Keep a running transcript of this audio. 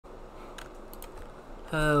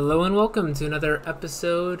Hello and welcome to another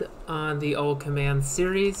episode on the All Commands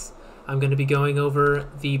series. I'm going to be going over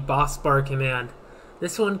the Bossbar command.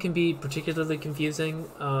 This one can be particularly confusing,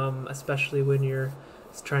 especially when you're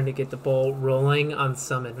trying to get the ball rolling on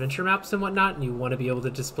some adventure maps and whatnot, and you want to be able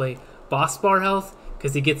to display Bossbar health,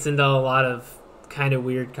 because it gets into a lot of kind of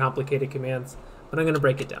weird, complicated commands, but I'm going to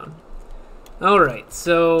break it down. Alright,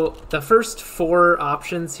 so the first four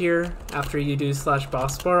options here after you do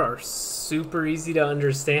 /Bossbar are super easy to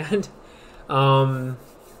understand. So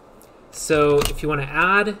if you want to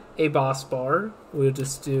add a Bossbar, we'll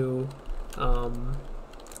just do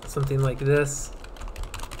something like this.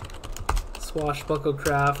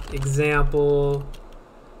 Swashbucklecraft example,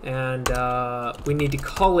 and we need to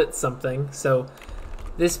call it something. So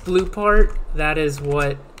this blue part, that is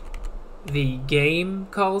what the game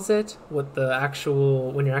calls it, what the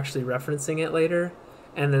actual, when you're actually referencing it later,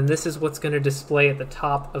 and then this is what's going to display at the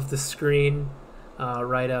top of the screen,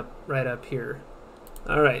 right up here.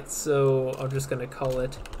 Alright, so I'm just going to call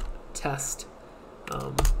it test.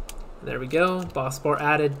 There we go, Bossbar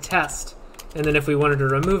added test. And then if we wanted to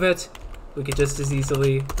remove it, we could just as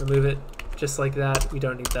easily remove it just like that. We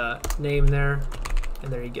don't need the name there,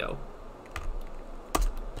 and there you go.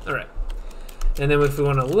 Alright. And then if we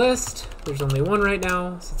want to list, there's only one right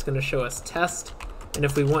now, so it's going to show us test. And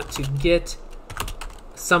if we want to get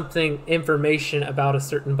something, information about a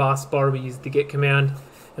certain Bossbar, we use the get command,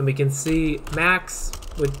 and we can see max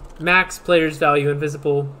with max player's value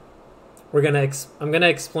invisible. I'm gonna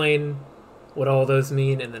explain what all those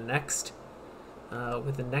mean in the next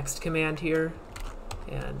with the next command here,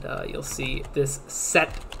 and you'll see this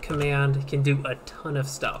set command can do a ton of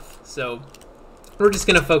stuff. So we're just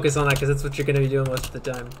going to focus on that because that's what you're going to be doing most of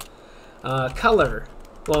the time. Color.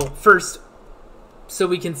 Well, first, so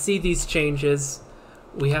we can see these changes,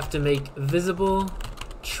 we have to make visible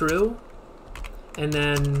true, and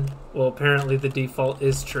then, well, apparently the default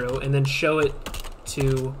is true, and then show it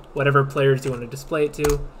to whatever players you want to display it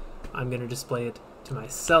to. I'm going to display it to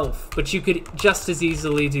myself, but you could just as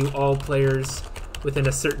easily do all players within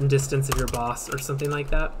a certain distance of your boss or something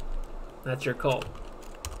like that. That's your call.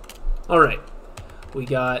 Alright. We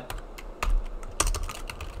got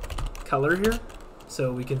color here,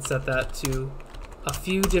 so we can set that to a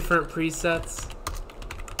few different presets.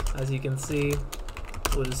 As you can see,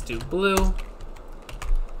 we'll just do blue,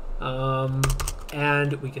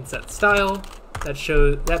 and we can set style.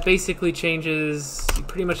 That basically changes. You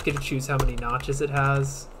pretty much get to choose how many notches it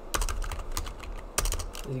has.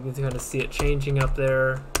 You can kind of see it changing up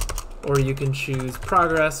there, or you can choose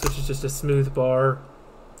progress, which is just a smooth bar.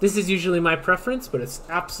 This is usually my preference, but it's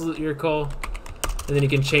absolutely your call. And then you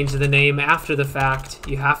can change the name after the fact.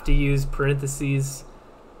 You have to use parentheses,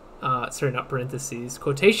 sorry, not parentheses,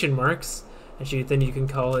 quotation marks, and then you can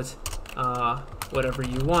call it whatever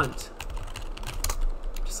you want.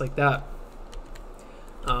 Just like that.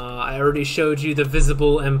 I already showed you the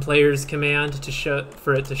visible and players command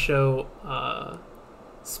for it to show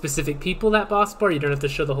specific people that Bossbar. You don't have to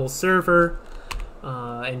show the whole server.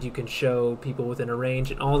 And you can show people within a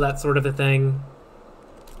range and all that sort of a thing.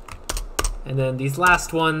 And then these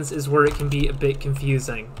last ones is where it can be a bit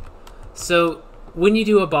confusing. So when you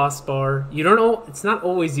do a Bossbar, you don't know, it's not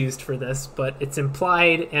always used for this, but it's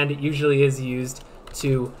implied and it usually is used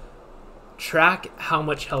to track how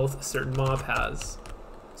much health a certain mob has.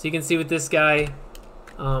 So you can see with this guy,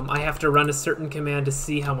 I have to run a certain command to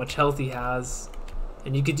see how much health he has.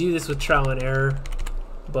 And you could do this with trial and error.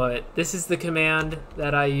 But this is the command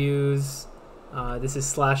that I use. This is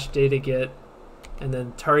 /dataget, and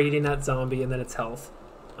then targeting that zombie, and then its health.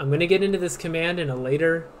 I'm going to get into this command in a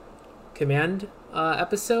later command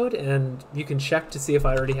episode, and you can check to see if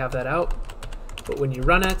I already have that out. But when you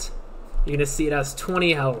run it, you're going to see it has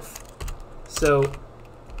 20 health. So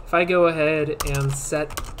if I go ahead and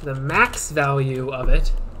set the max value of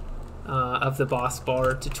it, of the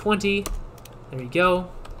Bossbar, to 20, there you go,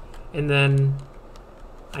 and then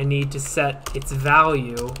I need to set its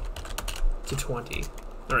value to 20.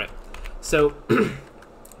 Alright, so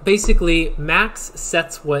basically max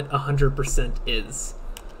sets what 100% is.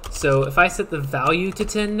 So if I set the value to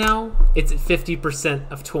 10 now, it's at 50%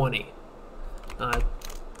 of 20.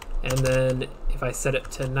 And then if I set it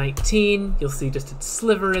to 19, you'll see just its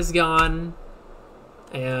sliver is gone.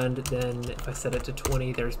 And then if I set it to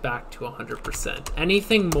 20, there's back to 100%.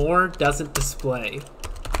 Anything more doesn't display.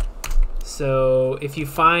 So if you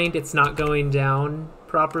find it's not going down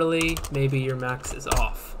properly, maybe your max is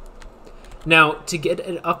off. Now, to get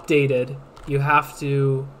it updated, you have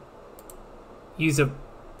to use a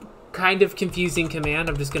kind of confusing command.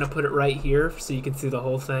 I'm just going to put it right here so you can see the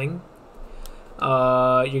whole thing.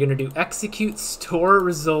 You're gonna do execute store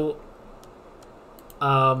result.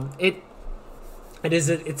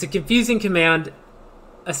 It's a confusing command,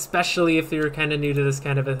 especially if you're kind of new to this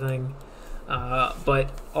kind of a thing. But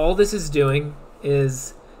all this is doing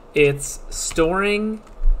is it's storing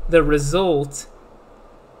the result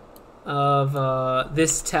of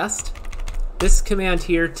this test. This command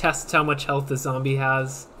here tests how much health the zombie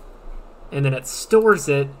has, and then it stores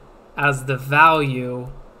it as the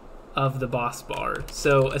value of the boss bar.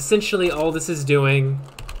 So essentially all this is doing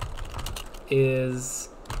is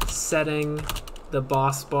setting the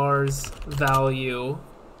boss bar's value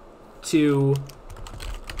to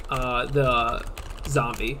the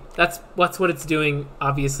zombie. That's what it's doing.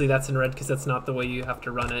 Obviously that's in red because that's not the way you have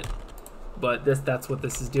to run it, but that's what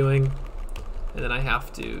this is doing. And then I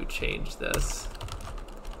have to change this.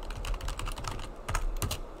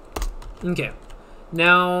 Okay,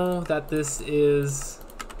 now that this is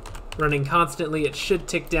running constantly, it should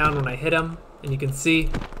tick down when I hit him, and you can see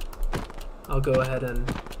I'll go ahead and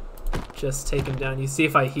just take him down. You see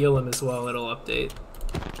if I heal him as well, it'll update.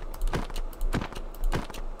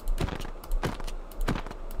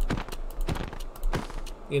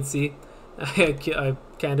 You can see I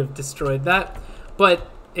kind of destroyed that, but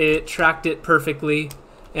it tracked it perfectly,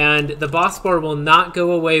 and the boss bar will not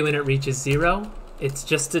go away when it reaches 0. It's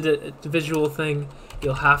just a visual thing.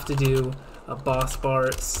 You'll have to do a boss bar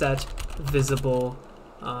set visible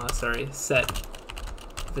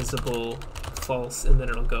false, and then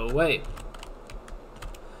it'll go away.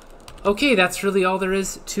 Okay, that's really all there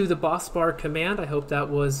is to the boss bar command. I hope that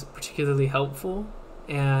was particularly helpful.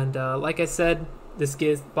 And like I said, this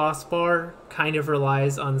boss bar kind of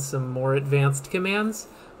relies on some more advanced commands,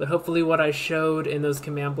 but hopefully what I showed in those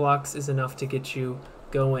command blocks is enough to get you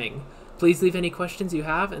going. Please leave any questions you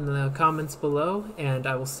have in the comments below, and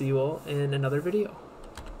I will see you all in another video.